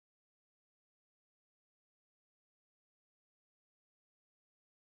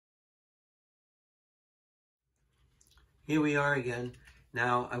Here we are again.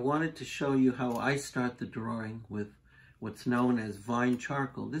 Now, I wanted to show you how I start the drawing with what's known as vine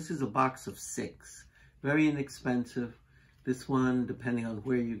charcoal. This is a box of 6. Very inexpensive. This one, depending on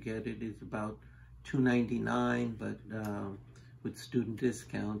where you get it, is about $2.99, but with student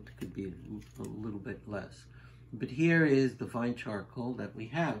discount, it could be a little bit less. But here is the vine charcoal that we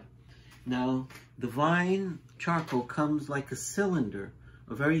have. Now, the vine charcoal comes like a cylinder,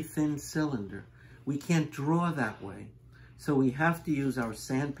 a very thin cylinder. We can't draw that way. So we have to use our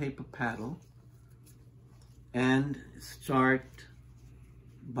sandpaper paddle and start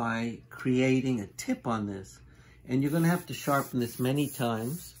by creating a tip on this. And you're going to have to sharpen this many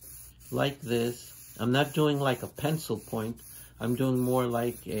times, like this. I'm not doing like a pencil point. I'm doing more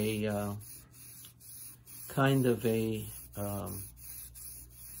like a kind of a,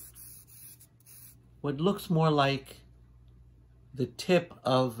 what looks more like the tip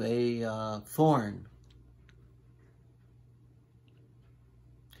of a thorn.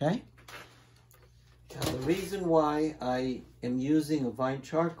 Okay? Now, the reason why I am using a vine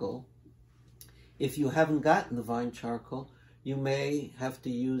charcoal, if you haven't gotten the vine charcoal, you may have to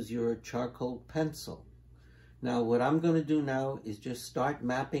use your charcoal pencil. Now, what I'm going to do now is just start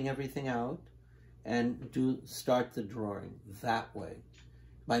mapping everything out and start the drawing that way.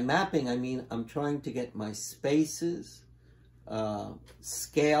 By mapping, I mean I'm trying to get my spaces,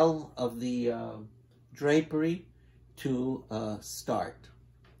 scale of the drapery to start.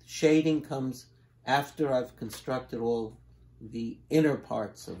 Shading comes after I've constructed all the inner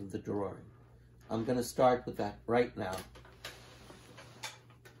parts of the drawing. I'm going to start with that right now.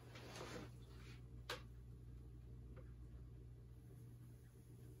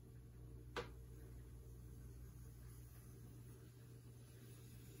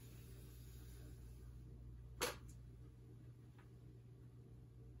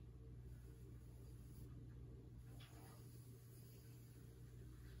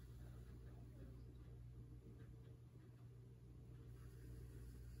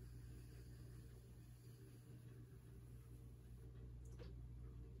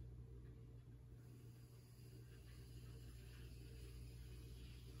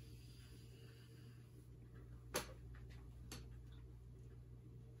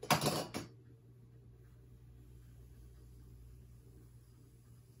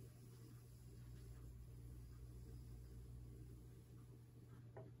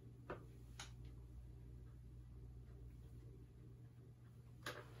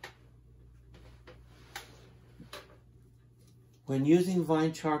 When using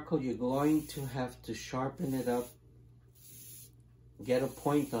vine charcoal, you're going to have to sharpen it up, get a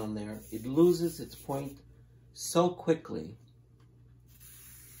point on there. It loses its point so quickly.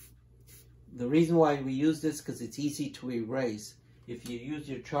 The reason why we use this is because it's easy to erase. If you use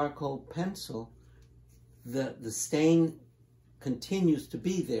your charcoal pencil, the stain continues to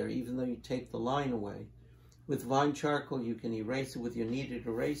be there even though you take the line away. With vine charcoal, you can erase it with your kneaded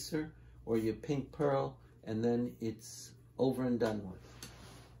eraser or your pink pearl, and then it's over and done with.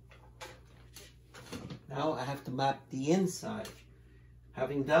 Now I have to map the inside.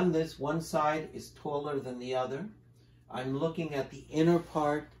 Having done this, one side is taller than the other. I'm looking at the inner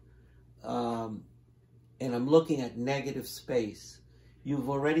part, and I'm looking at negative space.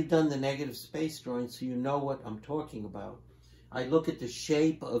 You've already done the negative space drawing, so you know what I'm talking about. I look at the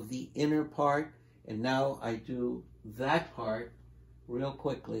shape of the inner part, and now I do that part real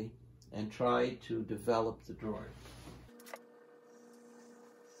quickly and try to develop the drawing.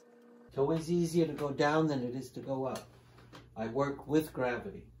 It's always easier to go down than it is to go up. I work with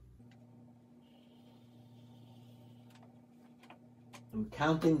gravity. I'm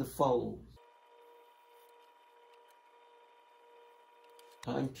counting the folds.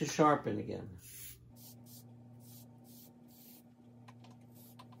 Time to sharpen again.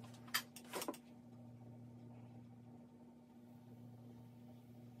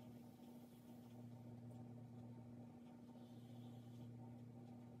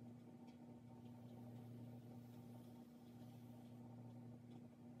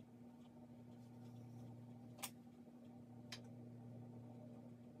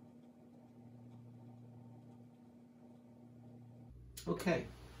 Okay,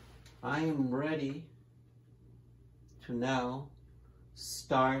 I am ready to now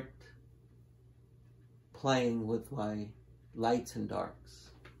start playing with my lights and darks.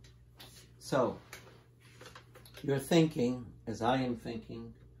 So, you're thinking, as I am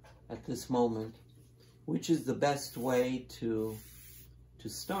thinking at this moment, which is the best way to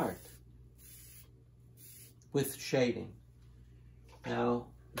start with shading. Now,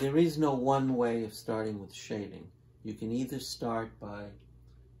 there is no one way of starting with shading. You can either start by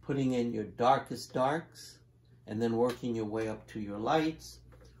putting in your darkest darks and then working your way up to your lights,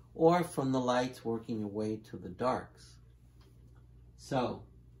 or from the lights working your way to the darks. So,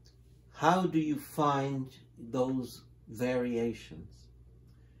 how do you find those variations?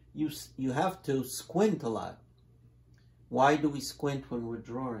 You have to squint a lot. Why do we squint when we're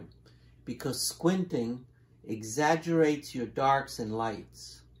drawing? Because squinting exaggerates your darks and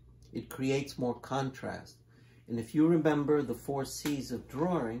lights. It creates more contrast. And if you remember the 4 C's of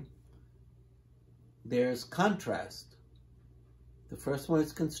drawing, there's contrast. The first one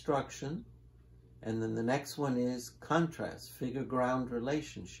is construction, and then the next one is contrast, figure-ground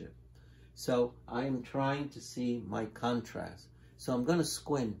relationship. So I'm trying to see my contrast. So I'm going to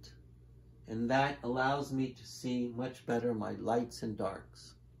squint, and that allows me to see much better my lights and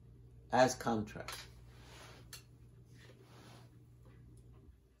darks as contrast.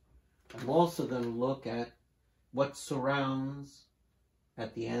 I'm also going to look at what surrounds,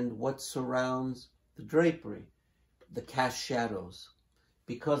 at the end, what surrounds the drapery, the cast shadows,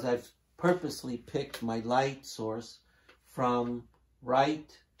 because I've purposely picked my light source from right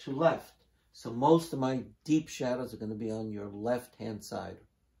to left. So most of my deep shadows are going to be on your left-hand side.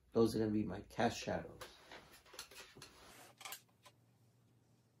 Those are going to be my cast shadows.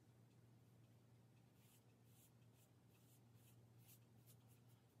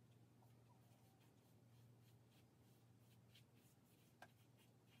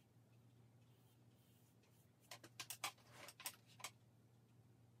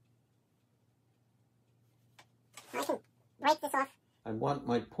 I can wipe this off. I want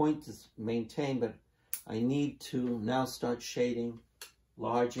my point to maintain, but I need to now start shading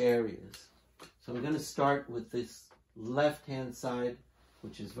large areas. So I'm going to start with this left-hand side,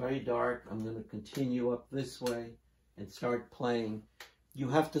 which is very dark. I'm going to continue up this way and start playing. You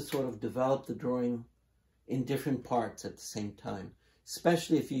have to sort of develop the drawing in different parts at the same time,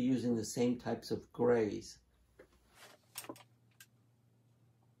 especially if you're using the same types of grays.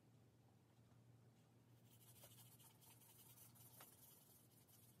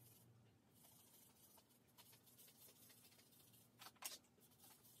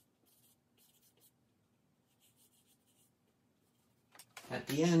 At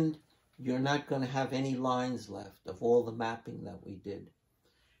the end, you're not going to have any lines left of all the mapping that we did.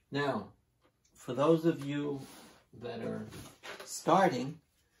 Now, for those of you that are starting,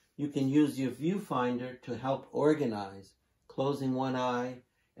 you can use your viewfinder to help organize, closing one eye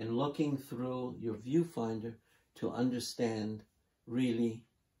and looking through your viewfinder to understand really,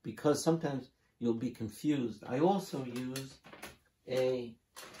 because sometimes you'll be confused. I also use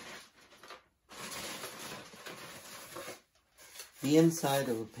the inside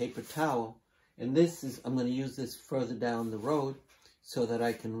of a paper towel, and this is, I'm going to use this further down the road so that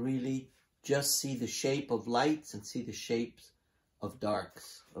I can really just see the shape of lights and see the shapes of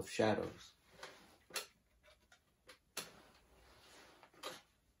darks, of shadows.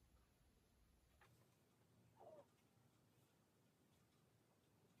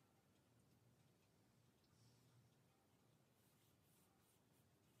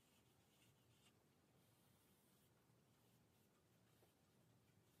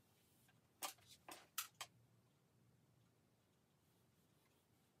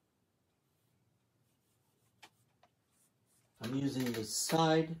 I'm using the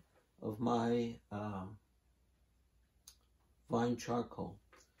side of my vine charcoal.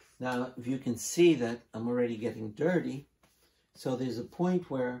 Now, if you can see that I'm already getting dirty, so there's a point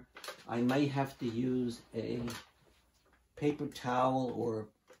where I may have to use a paper towel or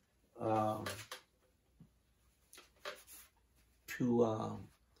to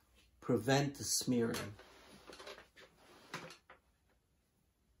prevent the smearing.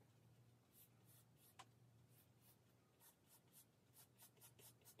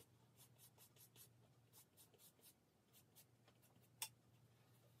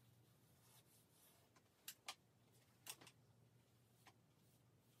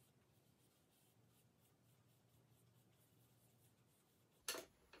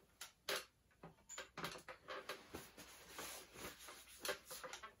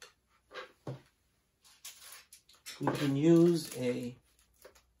 We can use a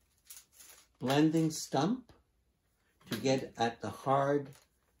blending stump to get at the hard,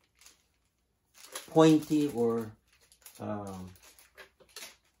 pointy, or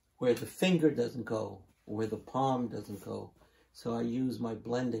where the finger doesn't go, or where the palm doesn't go. So I use my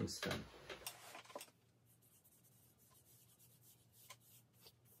blending stump.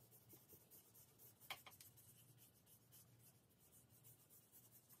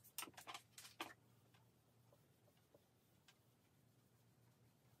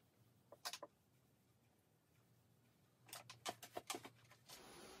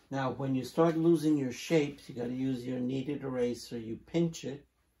 Now, when you start losing your shapes, you got to use your kneaded eraser. You pinch it,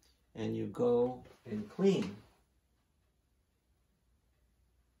 and you go and clean.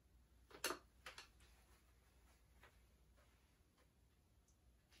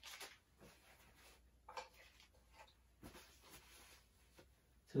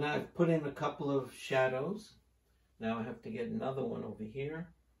 So now I've put in a couple of shadows. Now I have to get another one over here.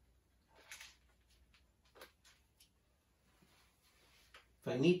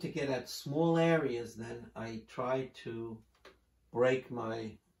 If I need to get at small areas, then I try to break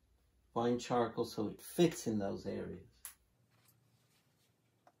my fine charcoal so it fits in those areas.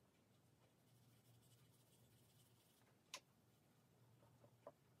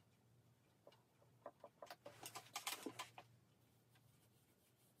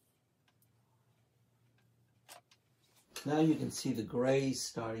 Now you can see the grays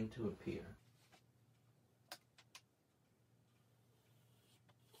starting to appear.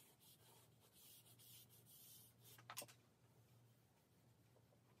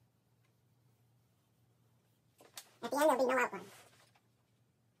 At the end, there'll be no outline.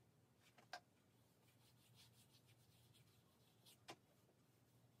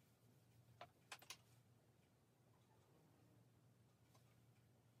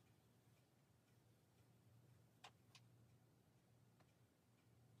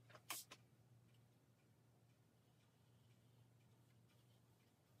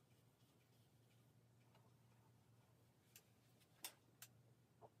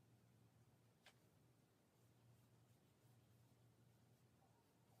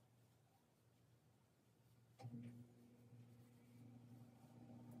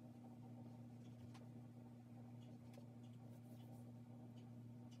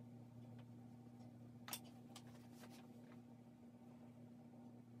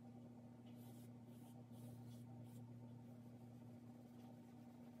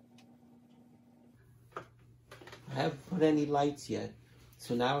 I haven't put any lights yet,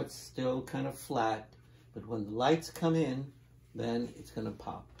 so now it's still kind of flat, but when the lights come in, then it's going to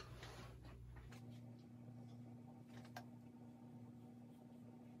pop.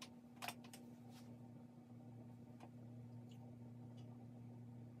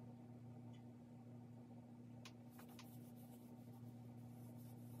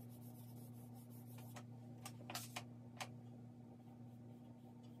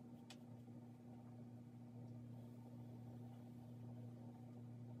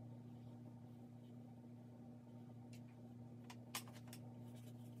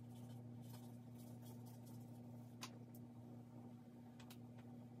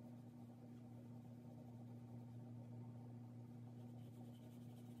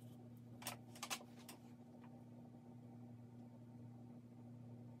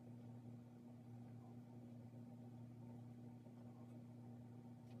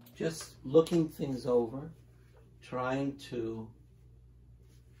 Just looking things over, trying to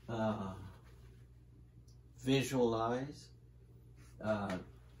visualize,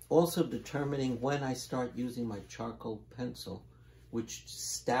 also determining when I start using my charcoal pencil, which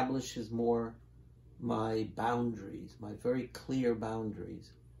establishes more my boundaries, my very clear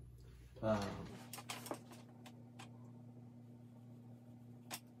boundaries.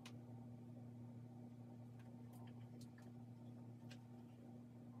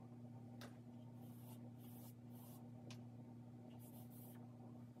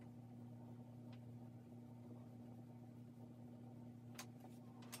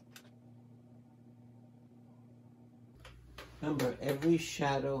 Remember, every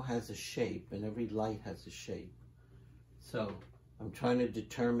shadow has a shape and every light has a shape. So I'm trying to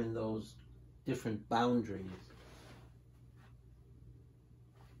determine those different boundaries.